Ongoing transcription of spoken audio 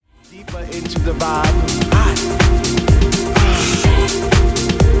into the vibe.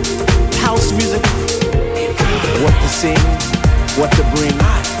 House music. What to sing, what to bring.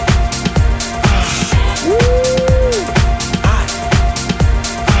 Woo!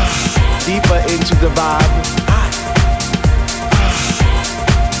 Deeper into the vibe.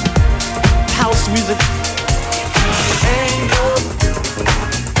 House music.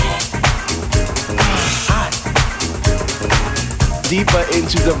 Deeper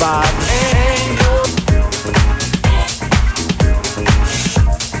into the vibe.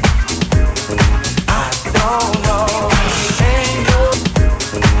 I don't know.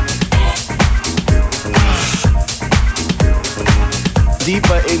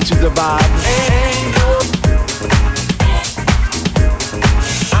 Deeper into the vibe.